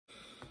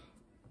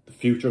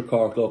future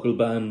Cork local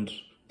band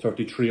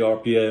 33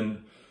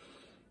 RPM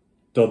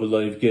double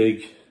live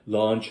gig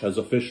launch has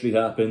officially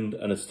happened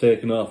and it's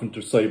taken off into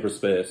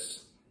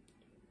cyberspace.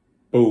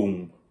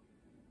 Boom.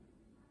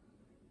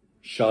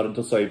 Shot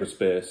into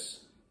cyberspace.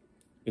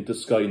 Into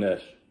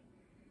SKYNET.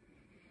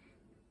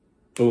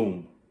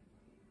 Boom.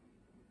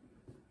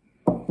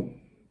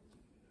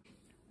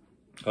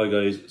 Hi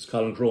guys, it's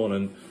Colin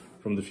Cronin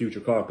from the future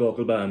Cork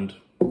local band.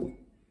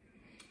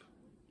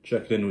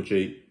 Checking in with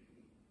you.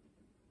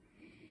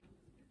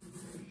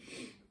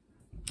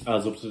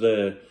 As of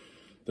today,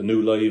 the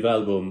new live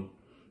album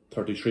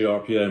 33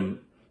 RPM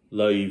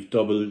live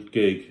double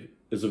gig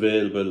is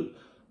available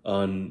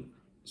on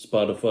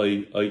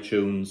Spotify,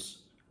 iTunes,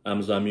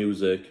 Amazon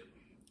Music,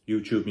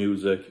 YouTube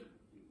Music.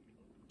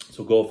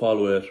 So go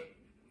follow it,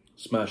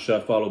 smash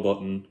that follow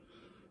button,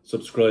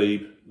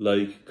 subscribe,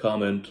 like,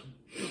 comment,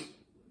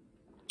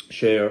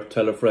 share,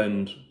 tell a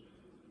friend,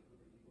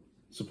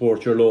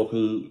 support your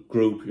local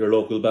group, your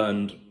local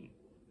band.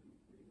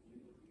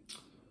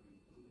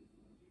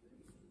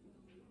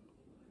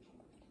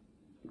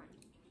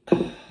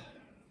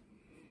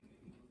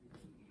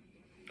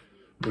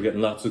 We're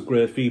getting lots of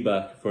great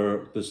feedback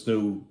for this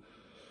new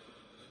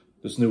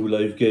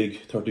live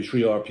gig,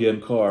 33 RPM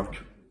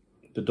Cork,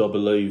 the double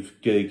live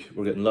gig.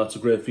 We're getting lots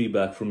of great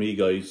feedback from you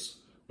guys,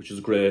 which is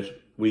great.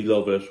 We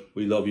love it.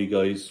 We love you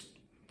guys.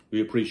 We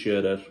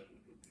appreciate it.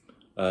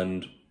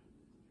 And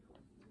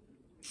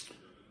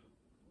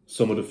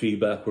some of the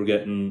feedback we're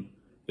getting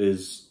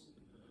is,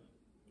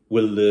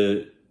 will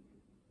the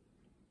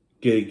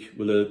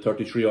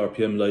 33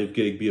 RPM live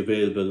gig be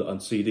available on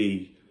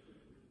CD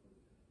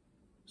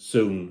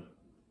soon?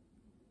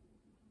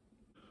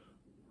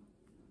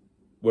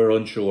 We're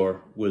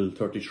unsure. Will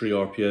 33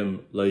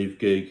 RPM live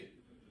gig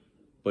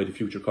by the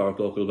future Cork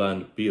local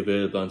band be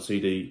available on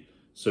CD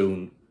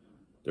soon?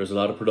 There's a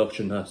lot of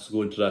production that has to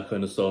go into that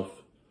kind of stuff,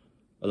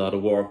 a lot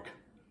of work,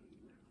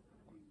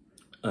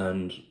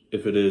 and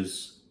if it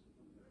is,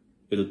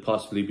 it'll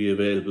possibly be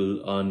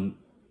available on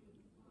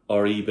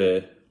our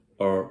eBay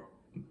or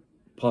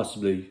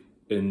possibly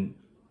in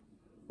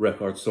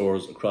record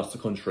stores across the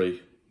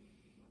country.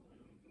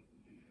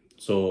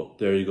 So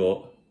there you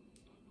go.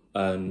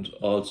 And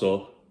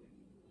also,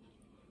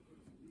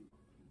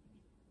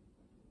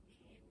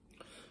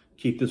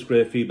 keep this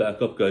great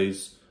feedback up,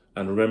 guys.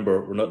 And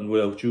remember, we're nothing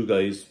without you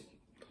guys.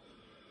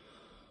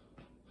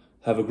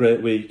 Have a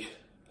great week.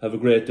 Have a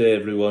great day,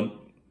 everyone.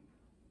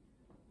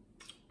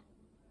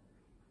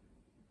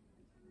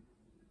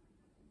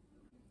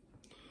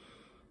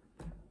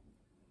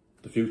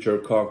 The future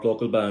Cork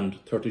local band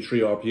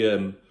 33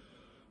 RPM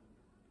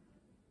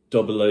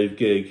double live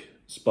gig,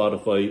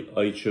 Spotify,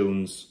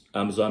 iTunes,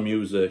 Amazon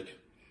Music,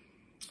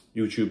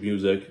 YouTube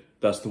Music.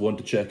 That's the one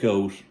to check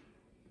out.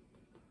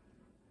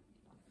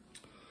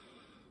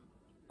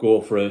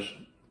 Go for it.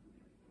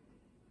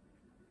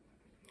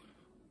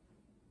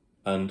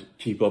 And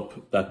keep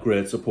up that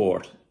great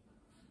support.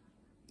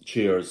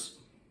 Cheers.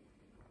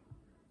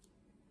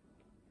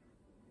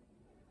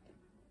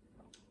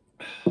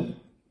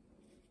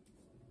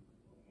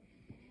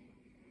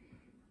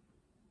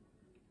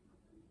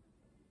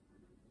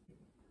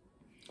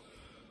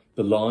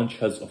 The launch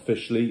has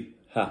officially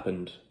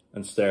happened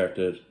and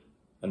started,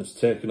 and it's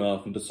taken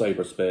off into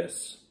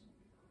cyberspace.